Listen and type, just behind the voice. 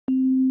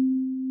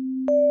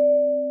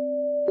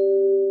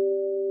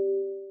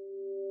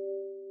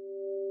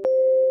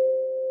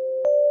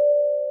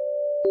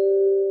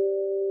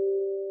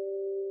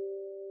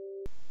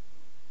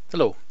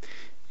Hello.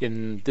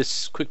 In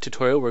this quick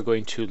tutorial we're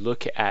going to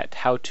look at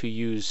how to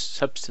use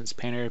Substance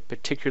Painter,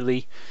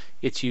 particularly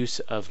its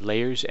use of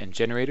layers and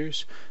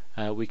generators.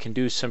 We can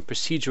do some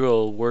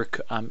procedural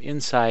work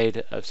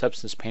inside of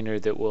Substance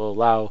Painter that will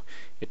allow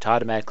it to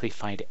automatically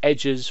find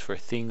edges for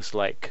things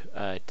like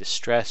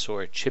distress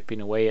or chipping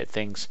away at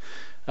things,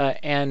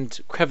 and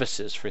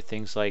crevices for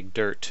things like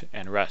dirt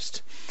and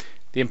rust.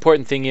 The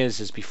important thing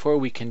is before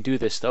we can do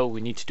this though, we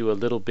need to do a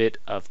little bit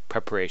of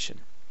preparation.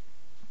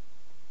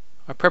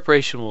 Our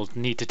preparation will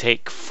need to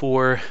take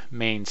 4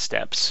 main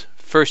steps.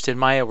 First, in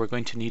Maya we're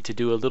going to need to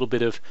do a little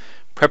bit of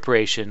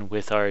preparation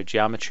with our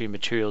geometry,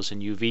 materials,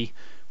 and UV.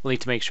 We'll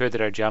need to make sure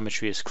that our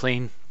geometry is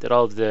clean, that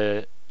all of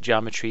the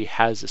geometry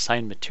has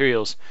assigned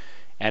materials,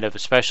 and of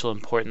special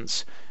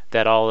importance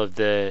that all of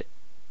the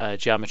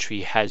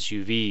geometry has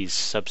UVs.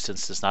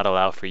 Substance does not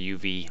allow for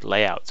UV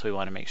layout, so we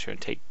want to make sure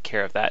and take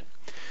care of that.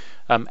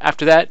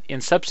 After that, in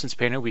Substance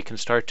Painter we can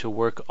start to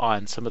work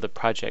on some of the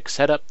project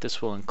setup.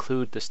 This will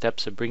include the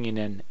steps of bringing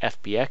in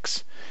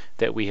FBX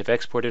that we have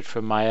exported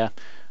from Maya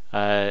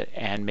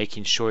and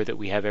making sure that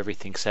we have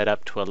everything set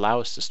up to allow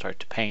us to start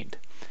to paint.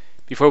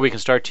 Before we can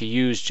start to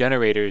use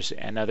generators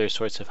and other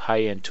sorts of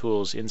high-end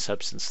tools in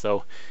Substance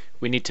though,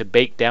 we need to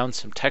bake down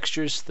some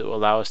textures that will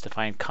allow us to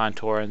find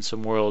contour and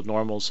some world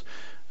normals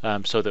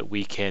so that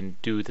we can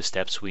do the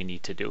steps we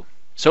need to do.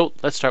 So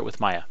let's start with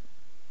Maya.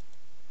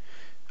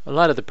 A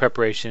lot of the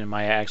preparation in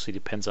Maya actually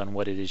depends on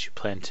what it is you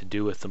plan to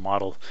do with the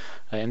model.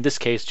 In this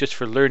case, just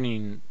for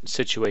learning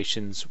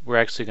situations, we're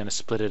actually going to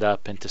split it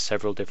up into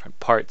several different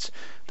parts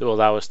that will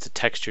allow us to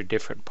texture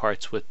different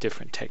parts with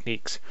different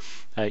techniques.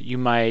 You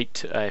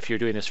might, if you're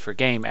doing this for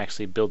game,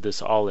 actually build this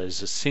all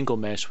as a single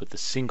mesh with a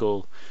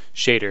single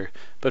shader.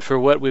 But for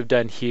what we've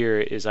done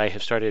here is I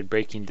have started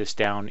breaking this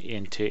down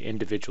into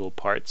individual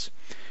parts.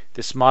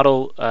 This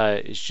model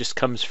just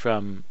comes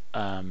from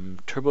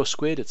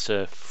TurboSquid. It's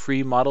a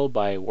free model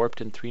by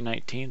Warpton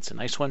 319. It's a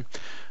nice one.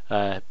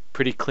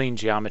 Pretty clean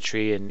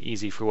geometry and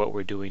easy for what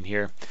we're doing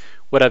here.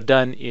 What I've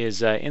done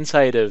is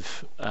inside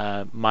of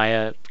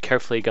Maya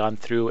carefully gone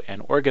through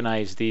and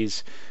organized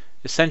these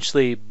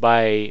essentially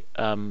by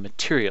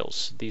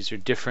materials. These are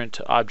different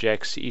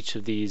objects. Each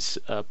of these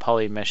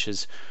poly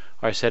meshes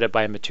are set up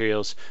by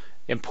materials.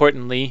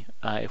 Importantly,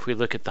 if we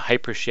look at the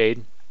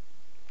Hypershade,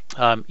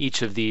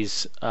 each of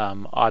these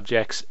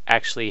objects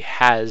actually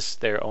has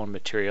their own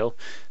material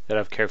that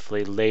I've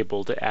carefully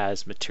labeled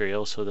as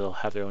material, so they'll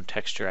have their own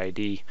texture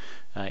ID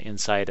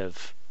inside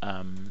of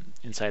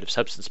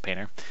Substance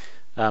Painter.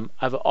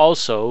 I've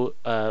also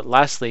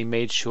lastly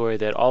made sure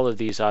that all of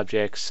these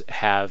objects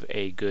have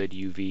a good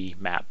UV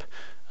map.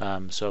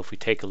 So if we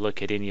take a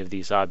look at any of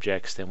these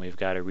objects, then we've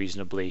got a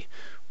reasonably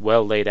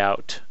well laid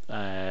out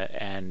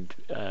and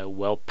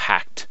well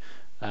packed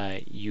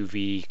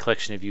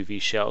collection of UV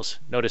shells.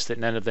 Notice that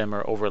none of them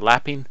are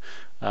overlapping,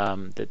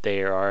 that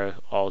they are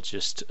all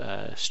just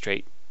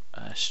straight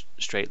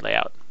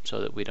layout, so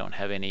that we don't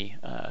have any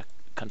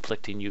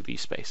conflicting UV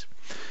space.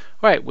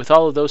 Alright, with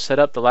all of those set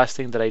up, the last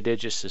thing that I did,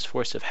 just as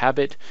force of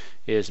habit,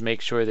 is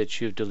make sure that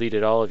you've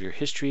deleted all of your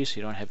history so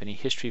you don't have any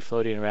history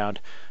floating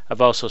around.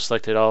 I've also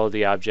selected all of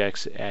the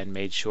objects and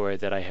made sure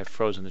that I have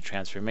frozen the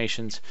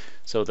transformations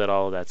so that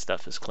all of that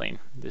stuff is clean.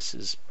 This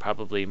is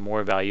probably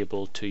more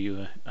valuable to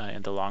you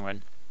in the long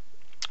run.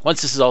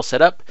 Once this is all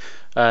set up,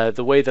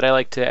 the way that I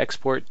like to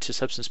export to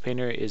Substance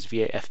Painter is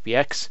via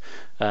FBX.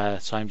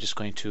 So I'm just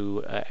going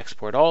to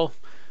export all.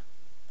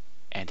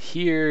 And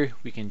here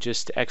we can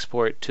just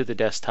export to the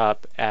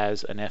desktop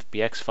as an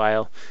FBX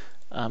file.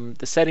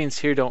 The settings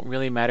here don't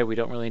really matter. We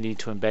don't really need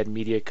to embed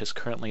media because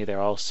currently they're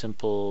all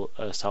simple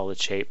solid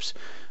shapes.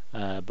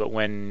 But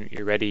when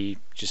you're ready,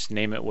 just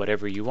name it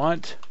whatever you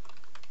want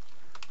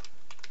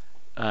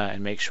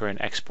and make sure and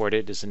export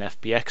it as an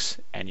FBX,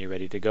 and you're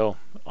ready to go.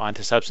 On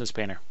to Substance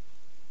Painter.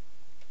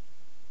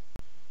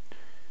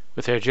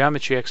 With our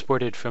geometry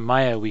exported from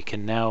Maya, we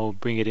can now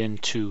bring it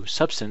into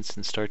Substance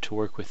and start to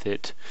work with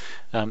it.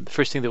 The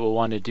first thing that we'll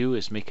want to do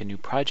is make a new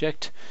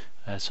project.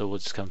 So we'll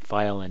just come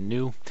File and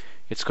New.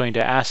 It's going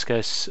to ask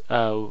us,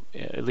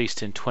 at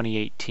least in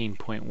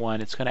 2018.1,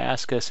 it's going to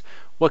ask us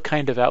what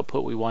kind of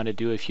output we want to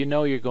do. If you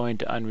know you're going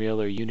to Unreal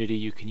or Unity,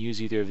 you can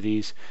use either of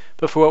these.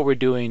 But for what we're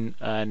doing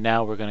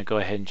now, we're going to go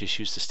ahead and just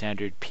use the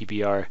standard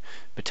PBR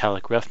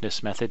metallic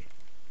roughness method.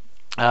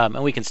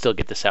 And we can still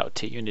get this out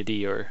to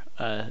Unity or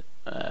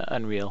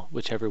Unreal,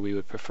 whichever we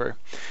would prefer.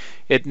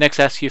 It next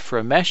asks you for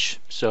a mesh,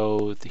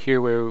 so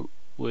here where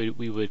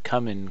we would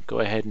come and go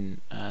ahead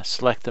and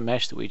select the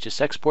mesh that we just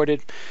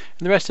exported,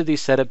 and the rest of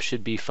these setups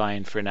should be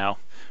fine for now.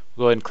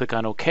 We'll go ahead and click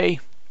on OK,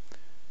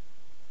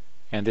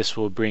 and this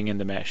will bring in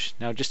the mesh.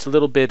 Now just a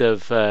little bit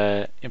of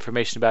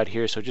information about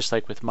here. So just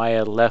like with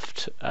Maya,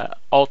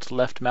 Alt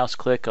left mouse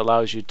click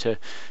allows you to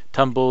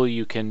tumble.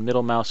 You can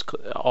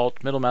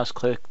Alt middle mouse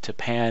click to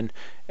pan,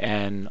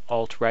 and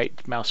Alt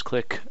right mouse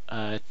click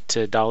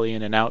to dolly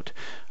in and out.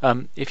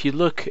 If you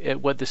look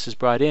at what this has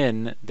brought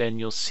in, then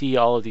you'll see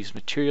all of these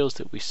materials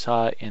that we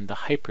saw in the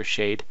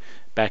Hypershade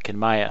back in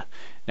Maya.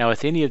 Now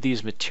with any of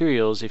these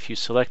materials, if you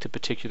select a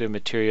particular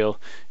material,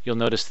 you'll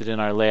notice that in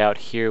our layout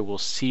here we'll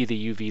see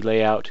the UV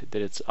layout,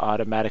 that it's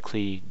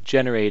automatically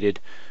generated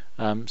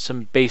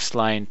some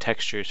baseline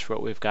textures for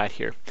what we've got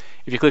here.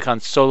 If you click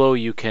on Solo,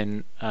 you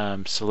can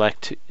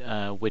select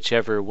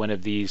whichever one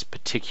of these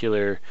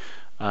particular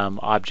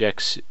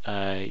objects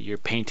you're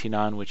painting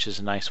on, which is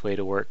a nice way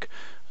to work.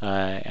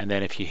 And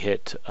then if you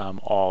hit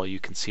All, you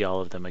can see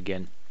all of them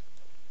again.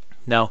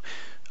 Now,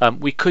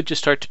 we could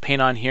just start to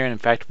paint on here, and in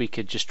fact we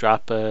could just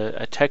drop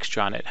a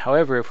texture on it.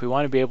 However, if we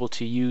want to be able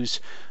to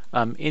use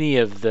any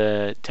of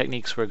the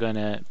techniques we're going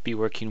to be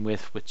working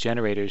with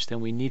generators,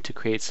 then we need to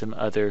create some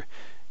other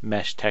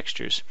mesh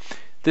textures.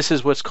 This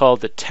is what's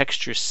called the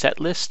texture set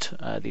list.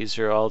 These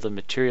are all the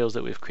materials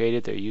that we've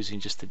created. They're using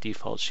just the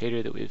default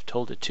shader that we've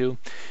told it to.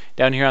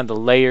 Down here on the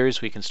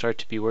layers, we can start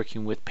to be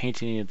working with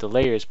painting any of the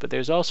layers, but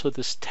there's also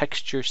this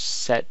texture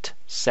set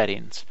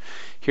settings.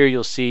 Here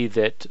you'll see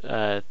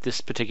that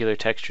this particular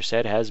texture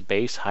set has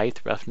base,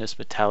 height, roughness,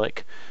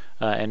 metallic,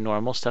 and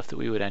normal, stuff that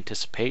we would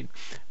anticipate.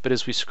 But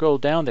as we scroll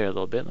down there a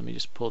little bit, let me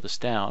just pull this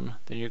down,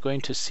 then you're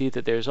going to see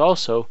that there's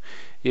also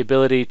the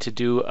ability to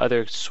do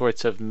other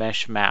sorts of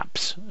mesh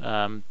maps.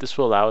 This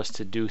will allow us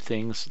to do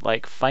things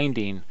like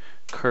finding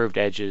curved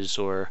edges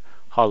or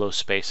hollow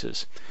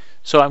spaces.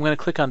 So I'm going to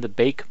click on the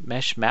Bake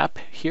Mesh Map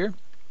here.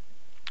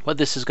 What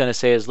this is going to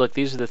say is, look,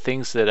 these are the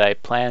things that I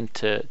plan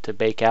to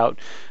bake out.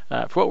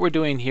 For what we're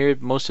doing here,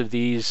 most of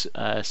these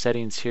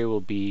settings here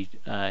will be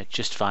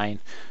just fine.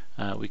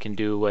 We can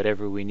do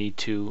whatever we need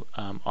to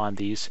on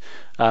these.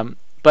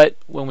 But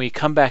when we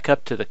come back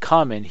up to the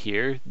common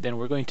here, then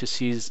we're going to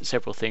see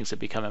several things that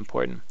become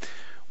important.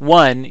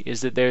 One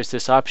is that there's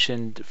this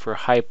option for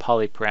high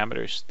poly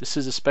parameters. This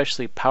is an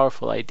especially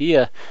powerful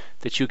idea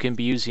that you can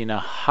be using a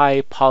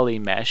high poly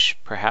mesh,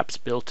 perhaps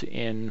built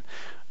in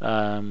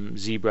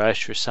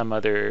ZBrush or some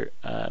other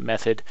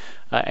method,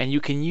 and you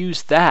can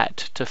use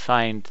that to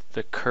find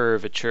the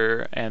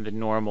curvature and the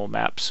normal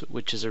maps,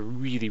 which is a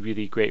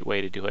really great way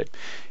to do it.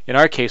 In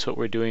our case, what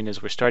we're doing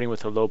is we're starting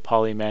with a low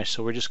poly mesh,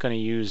 so we're just going to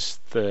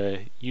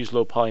use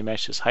low poly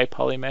mesh as high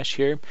poly mesh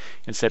here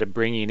instead of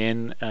bringing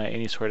in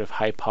any sort of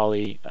high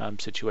poly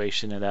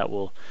situation, and that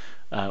will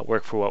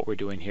work for what we're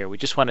doing here. We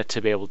just wanted to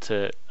be able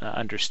to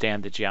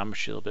understand the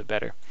geometry a little bit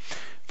better.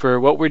 For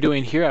what we're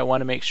doing here, I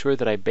want to make sure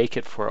that I bake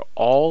it for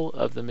all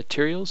of the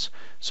materials.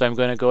 So I'm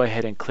going to go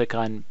ahead and click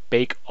on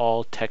Bake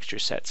All Texture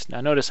Sets. Now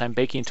notice I'm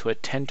baking to a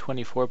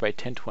 1024 by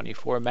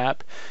 1024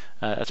 map.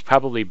 That's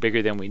probably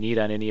bigger than we need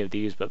on any of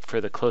these, but for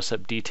the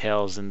close-up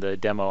details in the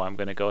demo, I'm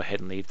going to go ahead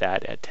and leave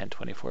that at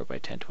 1024 by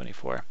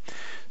 1024.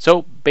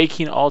 So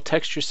baking all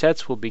texture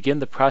sets will begin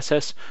the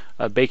process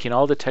of baking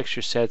all the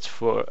texture sets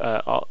for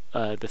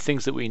the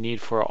things that we need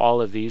for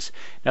all of these.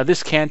 Now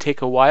this can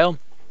take a while.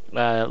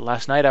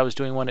 Last night I was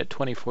doing one at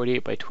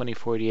 2048 by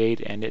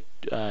 2048, and it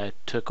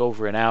took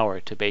over an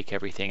hour to bake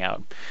everything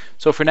out.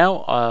 So for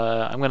now,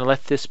 I'm going to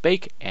let this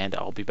bake, and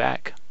I'll be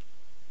back.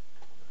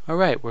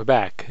 Alright, we're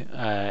back.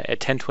 At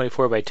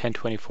 1024 by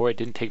 1024, it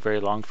didn't take very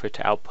long for it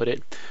to output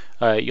it.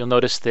 You'll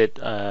notice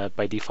that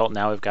by default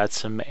now we've got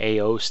some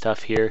AO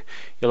stuff here.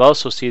 You'll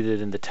also see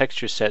that in the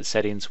texture set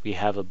settings we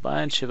have a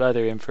bunch of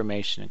other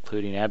information,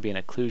 including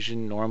ambient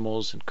occlusion,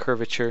 normals, and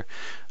curvature.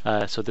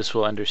 So this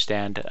will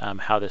understand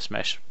how this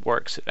mesh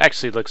works. It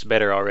actually looks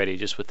better already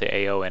just with the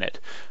AO in it.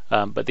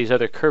 But these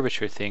other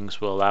curvature things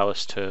will allow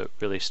us to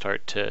really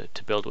start to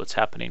build what's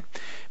happening.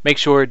 Make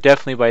sure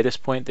definitely by this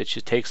point that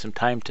you take some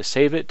time to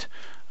save it.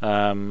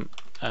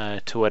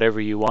 To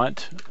whatever you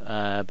want,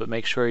 but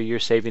make sure you're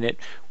saving it.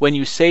 When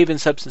you save in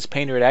Substance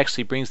Painter, it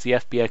actually brings the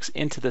FBX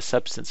into the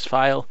Substance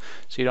file,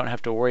 so you don't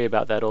have to worry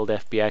about that old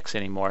FBX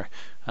anymore.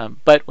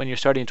 But when you're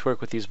starting to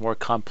work with these more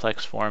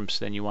complex forms,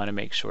 then you want to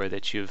make sure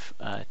that you've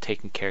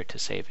taken care to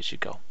save as you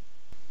go.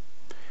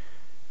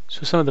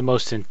 So some of the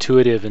most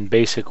intuitive and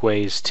basic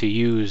ways to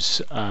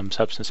use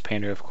Substance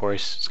Painter, of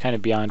course, it's kind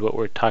of beyond what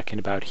we're talking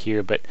about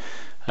here, but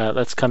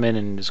let's come in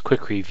and as a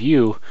quick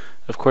review,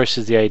 of course,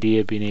 is the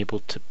idea of being able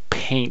to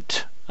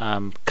paint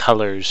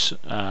colors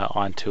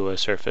onto a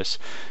surface.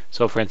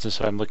 So for instance,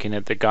 if I'm looking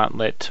at the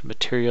gauntlet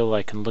material,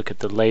 I can look at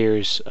the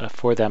layers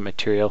for that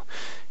material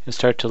and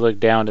start to look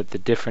down at the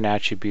different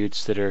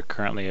attributes that are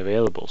currently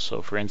available.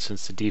 So for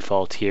instance, the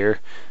default here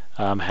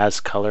has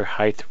color,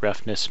 height,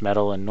 roughness,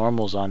 metal, and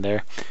normals on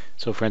there.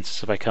 So for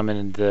instance, if I come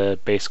in the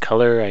base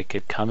color, I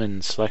could come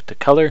and select a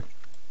color,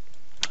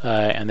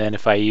 and then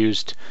if I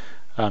used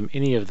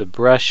any of the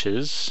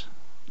brushes,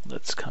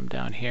 let's come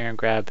down here and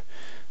grab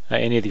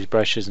any of these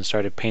brushes and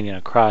started painting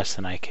across,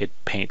 then I could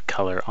paint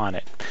color on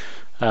it.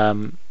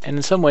 And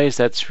in some ways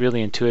that's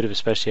really intuitive,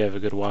 especially if I have a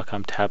good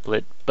Wacom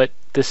tablet, but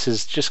this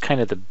is just kind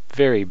of the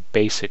very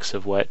basics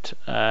of what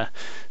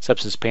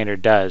Substance Painter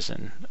does,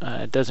 and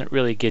it doesn't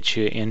really get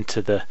you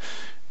into the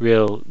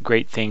real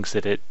great things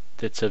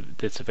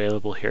that's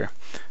available here.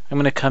 I'm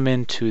going to come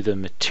into the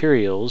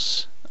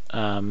materials,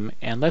 and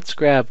let's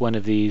grab one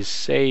of these,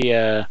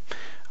 say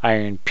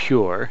Iron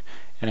Pure,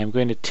 and I'm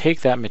going to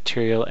take that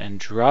material and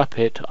drop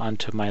it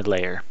onto my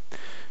layer.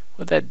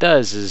 What that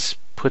does is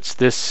puts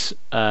this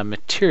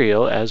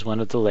material as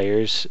one of the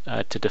layers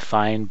to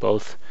define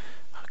both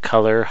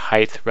color,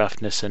 height,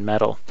 roughness, and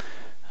metal.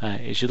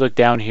 As you look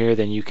down here,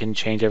 then you can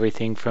change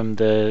everything from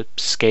the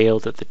scale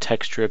that the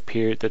texture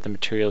that the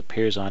material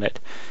appears on it.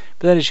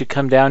 But then as you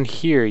come down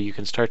here, you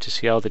can start to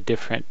see all the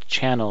different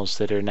channels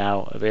that are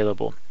now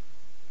available.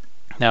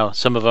 Now,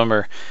 some of them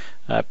are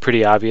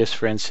pretty obvious.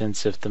 For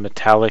instance, if the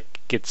metallic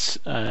gets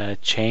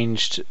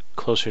changed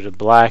closer to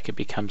black, it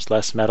becomes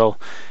less metal,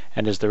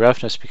 and as the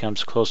roughness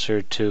becomes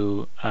closer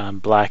to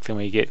black, then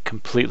we get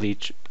completely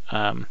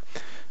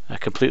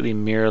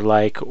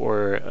mirror-like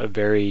or a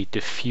very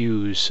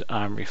diffuse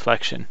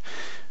reflection.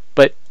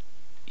 But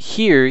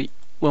here,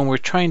 when we're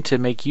trying to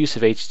make use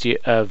of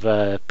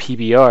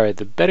PBR,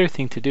 the better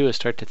thing to do is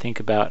start to think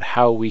about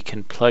how we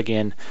can plug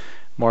in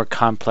more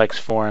complex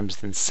forms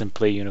than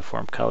simply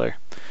uniform color.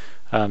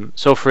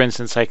 So for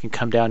instance, I can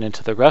come down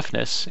into the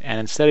roughness, and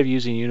instead of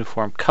using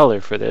uniform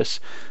color for this,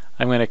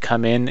 I'm going to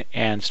come in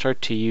and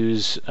start to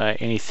use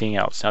anything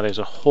else. Now there's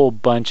a whole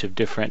bunch of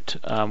different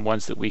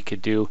ones that we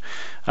could do.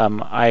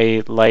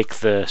 I like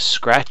the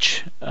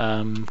Scratch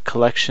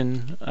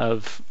collection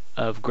of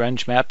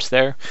grunge maps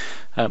there.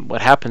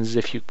 What happens is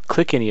if you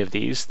click any of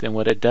these, then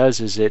what it does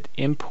is it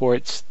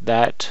imports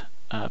that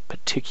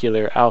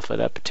particular alpha,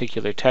 that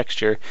particular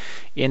texture,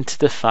 into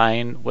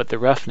define what the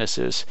roughness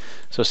is.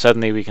 So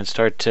suddenly we can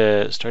start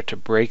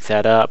to break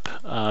that up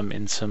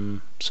in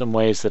some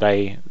ways that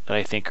I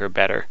think are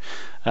better.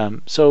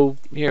 So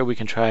here we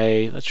can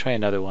let's try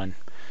another one.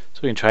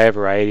 So we can try a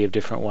variety of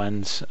different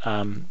ones.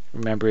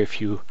 Remember,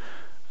 if you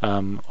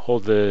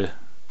hold the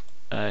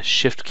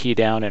shift key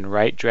down and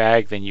right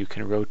drag, then you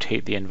can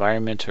rotate the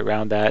environment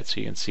around that so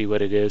you can see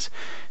what it is.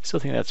 I still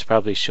think that's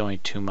probably showing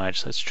too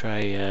much. Let's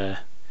try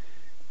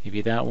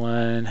maybe that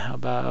one. How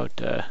about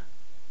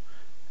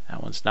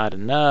that one's not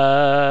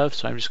enough,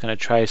 so I'm just going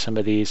to try some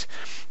of these,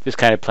 just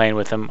kind of playing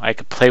with them. I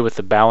could play with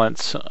the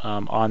balance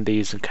on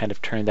these and kind of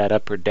turn that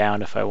up or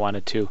down if I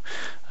wanted to.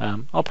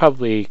 I'll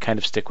probably kind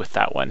of stick with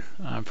that one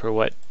for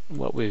what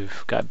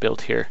we've got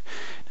built here.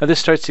 Now this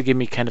starts to give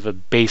me kind of a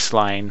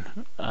baseline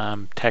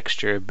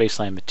texture,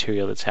 baseline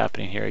material that's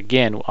happening here.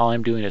 Again, all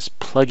I'm doing is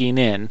plugging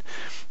in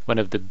one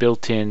of the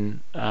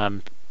built-in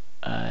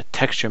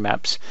texture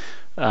maps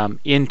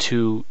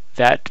into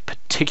that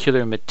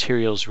particular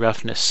material's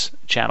roughness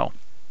channel.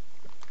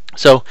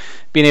 So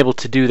being able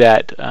to do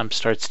that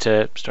starts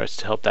to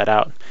help that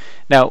out.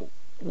 Now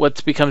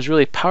what becomes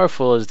really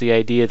powerful is the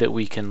idea that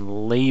we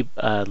can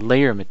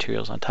layer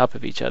materials on top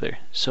of each other.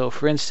 So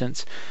for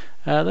instance,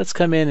 let's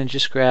come in and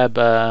just grab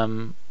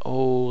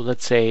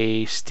let's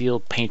say steel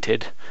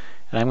painted,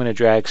 and I'm going to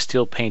drag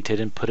steel painted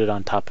and put it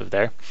on top of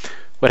there.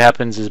 What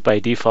happens is by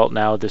default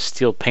now the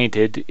steel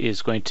painted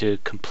is going to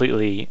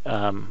completely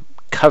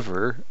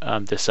cover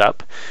this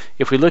up.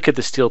 If we look at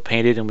the steel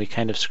painted and we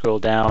kind of scroll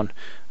down,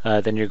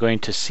 then you're going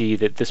to see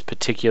that this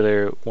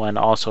particular one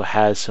also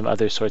has some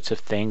other sorts of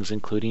things,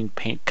 including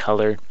paint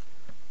color,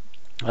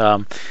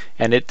 and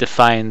it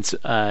defines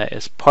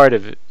as part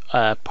of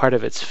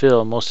its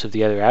fill most of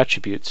the other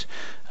attributes.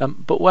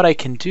 But what I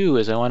can do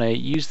is I want to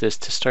use this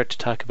to start to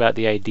talk about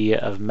the idea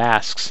of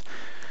masks.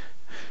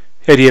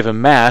 The idea of a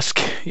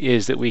mask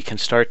is that we can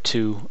start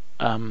to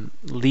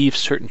leave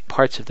certain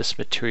parts of this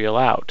material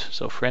out.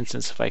 So for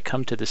instance, if I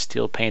come to the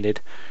steel painted,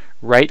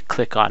 right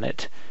click on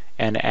it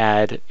and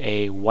add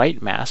a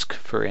white mask,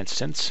 for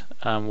instance,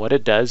 what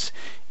it does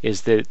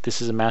is that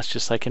this is a mask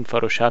just like in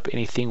Photoshop.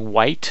 Anything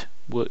white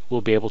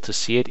we'll be able to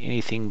see it,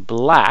 anything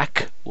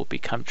black will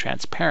become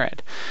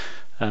transparent.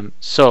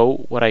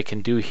 So what I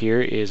can do here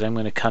is I'm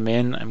going to come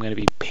in, I'm going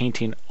to be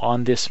painting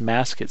on this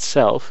mask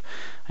itself.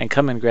 I can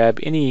come and grab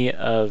any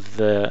of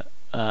the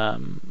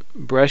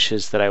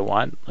brushes that I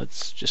want.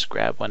 Let's just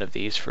grab one of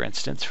these for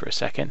instance for a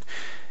second,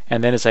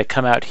 and then as I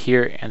come out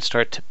here and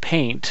start to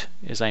paint,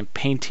 as I'm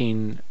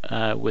painting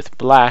with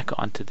black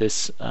onto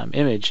this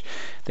image,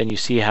 then you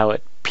see how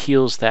it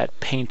peels that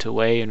paint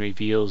away and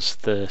reveals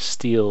the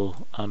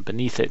steel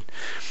beneath it.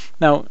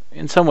 Now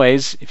in some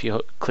ways, if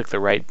you click the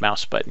right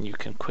mouse button, you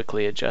can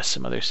quickly adjust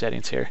some other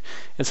settings here.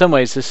 In some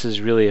ways this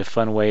is really a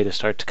fun way to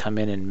start to come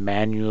in and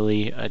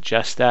manually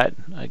adjust that.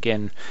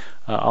 Again,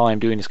 all I'm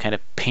doing is kind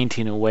of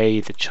painting away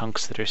the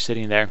chunks that are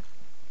sitting there,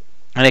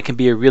 and it can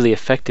be a really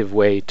effective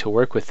way to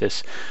work with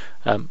this.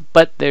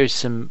 But there's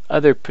some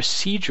other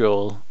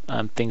procedural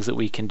things that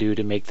we can do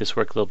to make this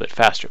work a little bit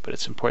faster, but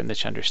it's important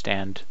that you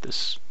understand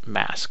this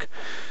mask.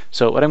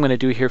 So what I'm going to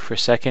do here for a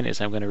second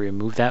is I'm going to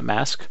remove that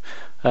mask,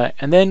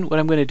 and then what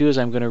I'm going to do is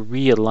I'm going to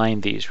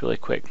realign these really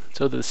quick.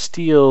 So the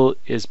steel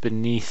is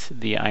beneath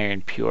the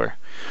iron pure.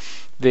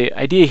 The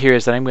idea here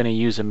is that I'm going to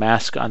use a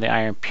mask on the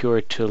iron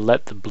pure to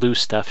let the blue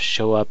stuff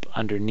show up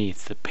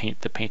underneath the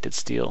painted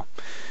steel.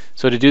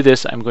 So to do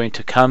this, I'm going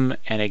to come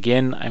and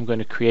again I'm going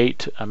to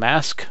create a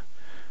mask.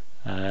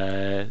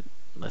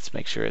 Let's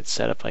make sure it's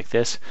set up like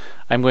this.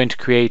 I'm going to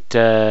create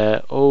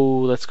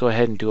let's go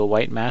ahead and do a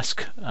white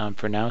mask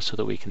for now so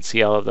that we can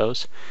see all of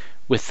those.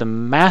 With the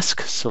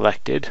mask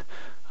selected,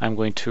 I'm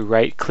going to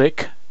right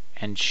click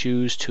and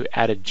choose to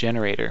add a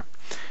generator.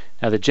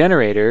 Now the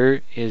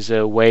generator is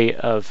a way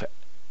of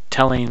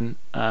telling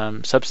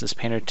Substance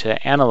Painter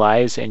to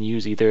analyze and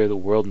use either the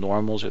world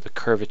normals or the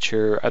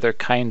curvature or other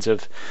kinds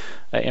of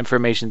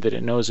information that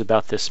it knows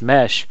about this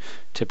mesh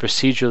to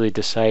procedurally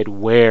decide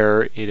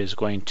where it is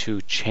going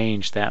to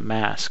change that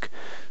mask.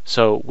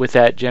 So with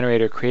that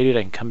generator created,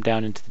 I can come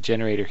down into the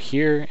generator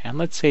here, and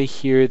let's say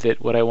here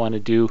that what I want to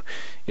do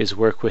is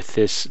work with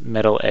this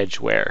metal edge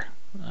wear.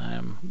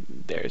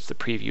 There's the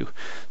preview.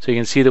 So you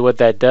can see that what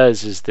that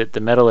does is that the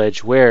metal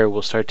edge wear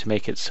will start to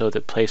make it so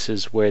that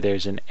places where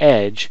there's an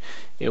edge,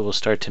 it will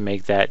start to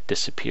make that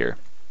disappear.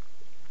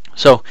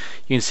 So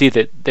you can see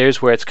that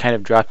there's where it's kind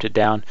of dropped it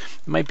down.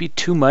 It might be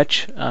too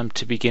much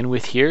to begin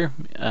with here,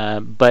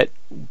 but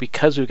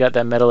because we've got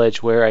that metal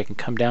edge wear, I can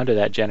come down to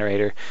that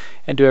generator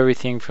and do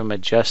everything from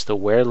adjust the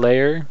wear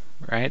layer,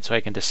 right? So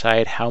I can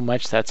decide how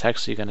much that's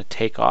actually going to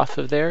take off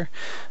of there.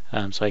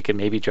 So I could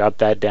maybe drop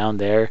that down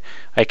there.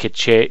 I could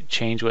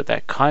change what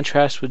that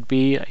contrast would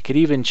be. I could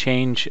even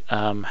change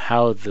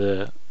how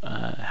the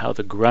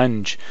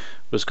grunge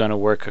was going to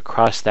work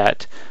across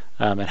that,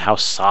 and how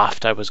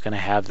soft I was going to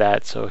have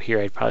that. So here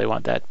I'd probably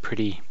want that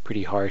pretty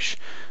harsh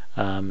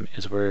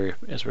as we're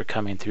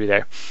coming through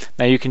there.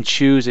 Now you can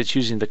choose, it's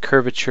using the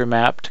curvature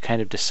map to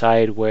kind of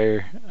decide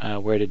where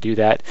to do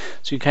that.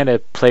 So you kind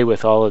of play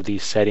with all of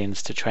these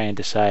settings to try and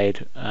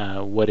decide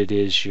what it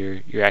is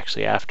you're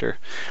actually after.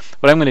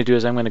 What I'm going to do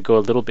is I'm going to go a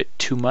little bit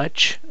too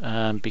much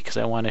because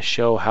I want to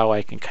show how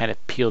I can kind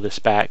of peel this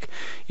back.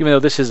 Even though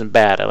this isn't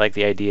bad, I like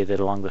the idea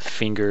that along the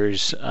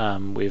fingers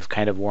we've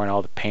kind of worn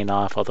all the paint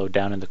off, although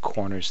down in the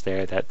corners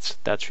there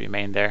that's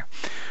remained there.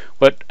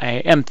 What I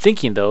am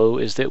thinking though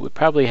is that we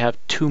probably have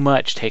too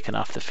much taken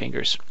off the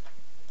fingers.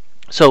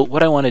 So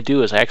what I want to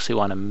do is I actually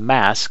want to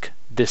mask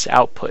this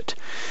output.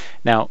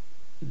 Now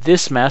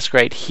this mask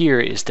right here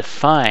is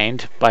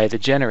defined by the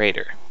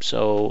generator,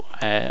 so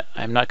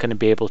I'm not going to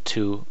be able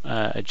to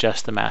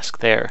adjust the mask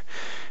there.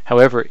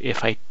 However,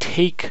 if I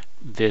take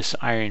this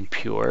Iron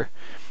Pure,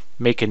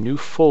 make a new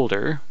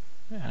folder,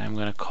 and I'm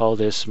going to call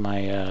this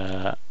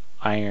my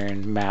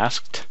Iron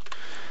Masked,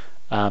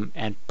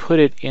 and put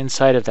it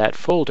inside of that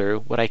folder,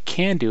 what I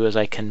can do is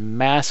I can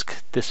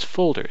mask this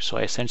folder. So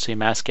I essentially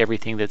mask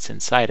everything that's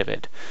inside of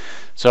it.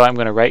 So I'm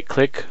going to right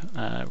click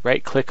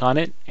on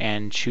it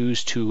and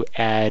choose to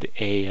add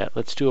a,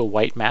 let's do a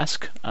white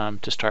mask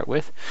to start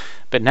with.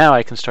 But now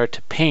I can start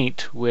to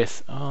paint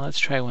with, let's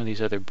try one of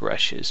these other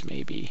brushes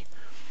maybe.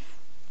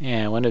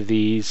 Yeah, one of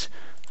these.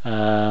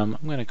 I'm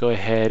going to go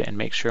ahead and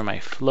make sure my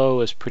flow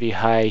is pretty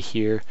high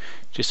here,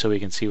 just so we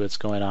can see what's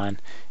going on.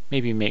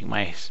 Maybe make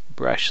my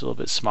brush a little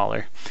bit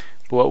smaller.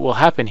 But what will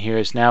happen here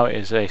is now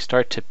as I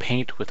start to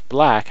paint with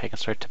black, I can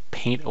start to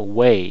paint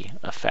away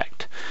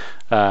effect.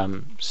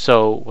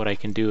 So what I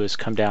can do is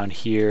come down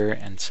here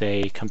and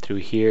say, come through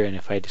here, and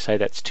if I decide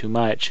that's too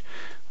much,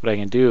 what I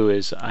can do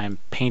is I'm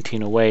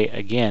painting away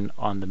again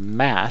on the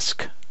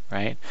mask,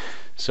 right?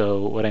 So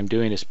what I'm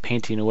doing is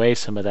painting away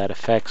some of that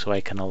effect so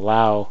I can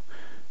allow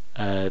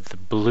the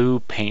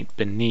blue paint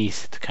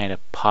beneath to kind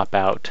of pop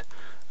out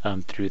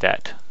through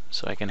that.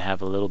 So I can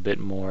have a little bit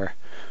more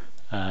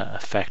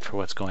effect for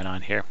what's going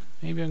on here.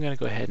 Maybe I'm going to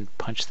go ahead and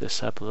punch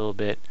this up a little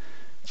bit.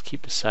 Let's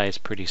keep the size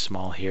pretty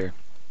small here.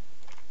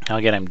 Now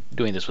again, I'm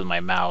doing this with my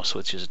mouse,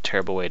 which is a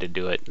terrible way to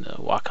do it. The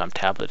Wacom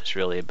tablet is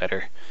really a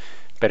better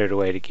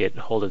way to get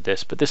hold of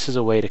this. But this is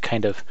a way to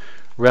kind of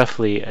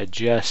roughly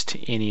adjust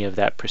any of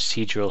that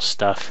procedural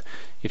stuff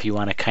if you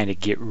want to kind of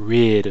get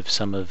rid of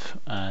some of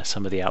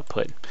the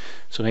output.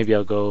 So maybe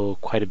I'll go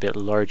quite a bit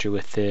larger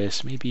with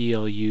this. Maybe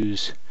I'll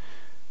use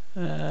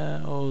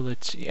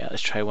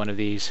let's try one of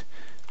these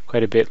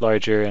quite a bit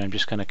larger, and I'm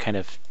just going to kind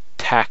of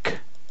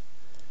tack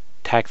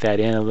that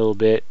in a little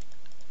bit,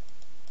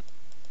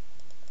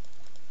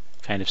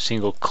 kind of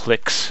single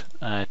clicks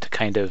to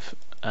kind of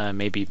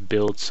maybe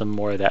build some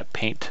more of that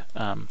paint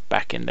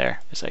back in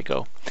there as I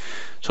go.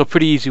 So a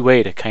pretty easy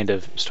way to kind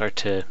of start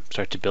to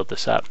build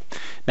this up.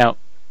 Now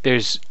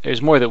there's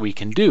more that we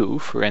can do.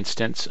 For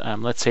instance,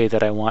 let's say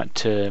that I want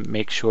to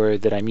make sure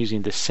that I'm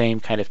using the same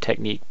kind of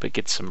technique but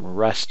get some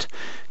rust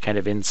kind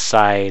of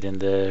inside in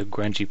the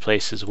grungy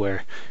places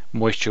where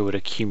moisture would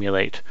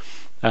accumulate.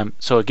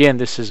 So again,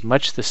 this is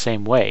much the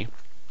same way.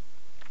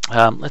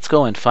 Let's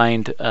go and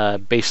find a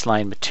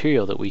baseline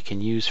material that we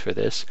can use for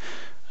this.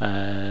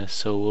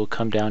 So we'll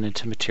come down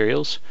into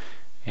materials,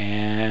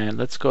 and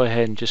let's go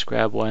ahead and just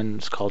grab one.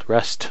 It's called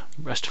Rust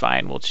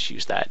Fine. We'll just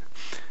use that.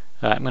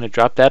 I'm going to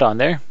drop that on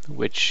there,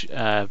 which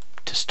to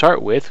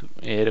start with,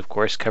 it of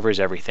course covers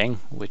everything,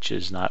 which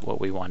is not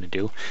what we want to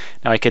do.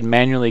 Now I could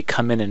manually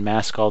come in and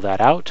mask all that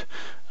out,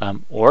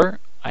 or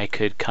I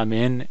could come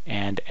in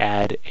and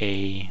add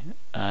a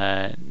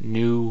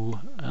new,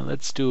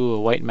 let's do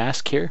a white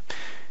mask here,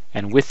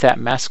 and with that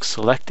mask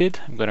selected,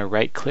 I'm going to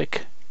right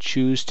click,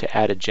 choose to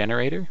add a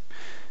generator.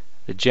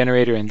 The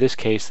generator in this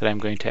case that I'm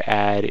going to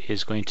add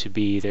is going to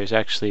be, there's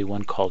actually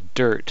one called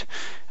Dirt,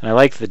 and I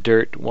like the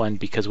Dirt one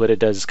because what it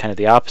does is kind of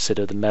the opposite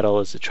of the metal,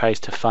 is it tries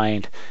to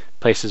find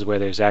places where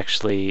there's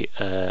actually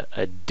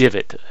a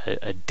divot,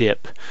 a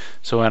dip.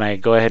 So when I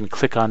go ahead and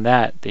click on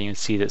that, then you can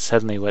see that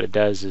suddenly what it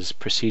does is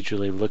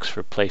procedurally looks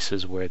for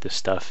places where the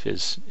stuff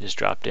is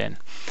dropped in.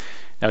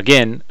 Now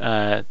again,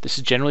 this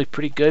is generally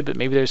pretty good, but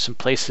maybe there's some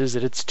places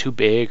that it's too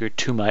big or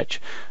too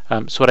much.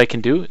 So what I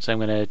can do is I'm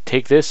going to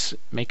take this,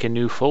 make a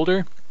new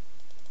folder.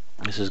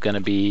 This is going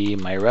to be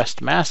my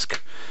Rust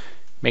mask.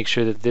 Make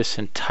sure that this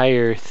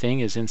entire thing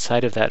is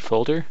inside of that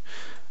folder.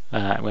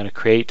 I'm going to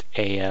create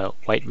a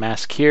white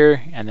mask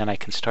here, and then I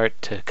can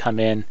start to come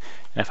in,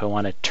 and if I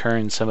want to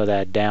turn some of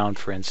that down,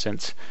 for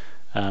instance,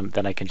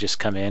 then I can just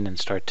come in and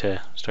start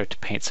to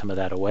paint some of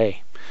that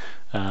away.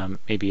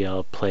 Maybe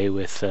I'll play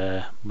with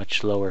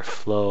much lower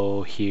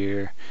flow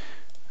here,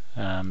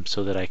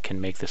 so that I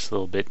can make this a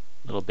little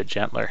bit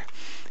gentler,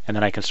 and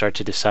then I can start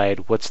to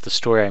decide what's the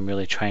story I'm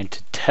really trying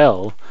to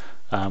tell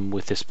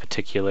with this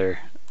particular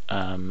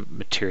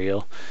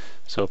material.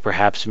 So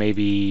perhaps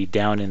maybe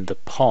down in the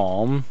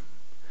palm,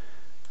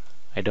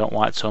 I don't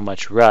want so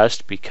much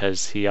rust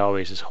because he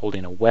always is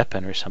holding a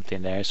weapon or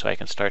something there, so I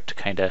can start to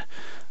kind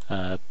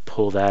of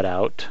pull that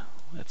out.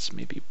 Let's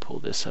maybe pull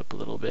this up a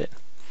little bit.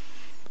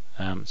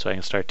 So I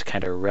can start to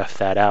kind of rough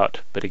that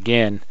out. But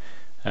again,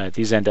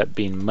 these end up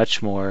being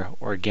much more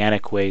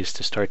organic ways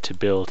to start to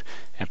build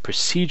and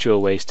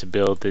procedural ways to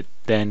build that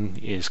then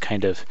is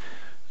kind of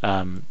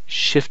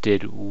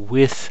shifted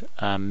with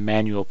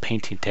manual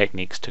painting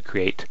techniques to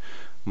create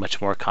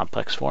much more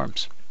complex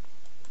forms.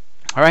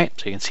 Alright,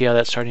 so you can see how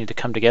that's starting to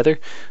come together.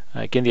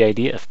 Again, the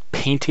idea of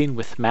painting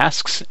with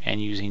masks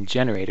and using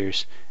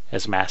generators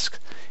as masks.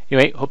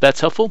 Anyway, hope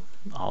that's helpful.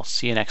 I'll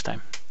see you next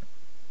time.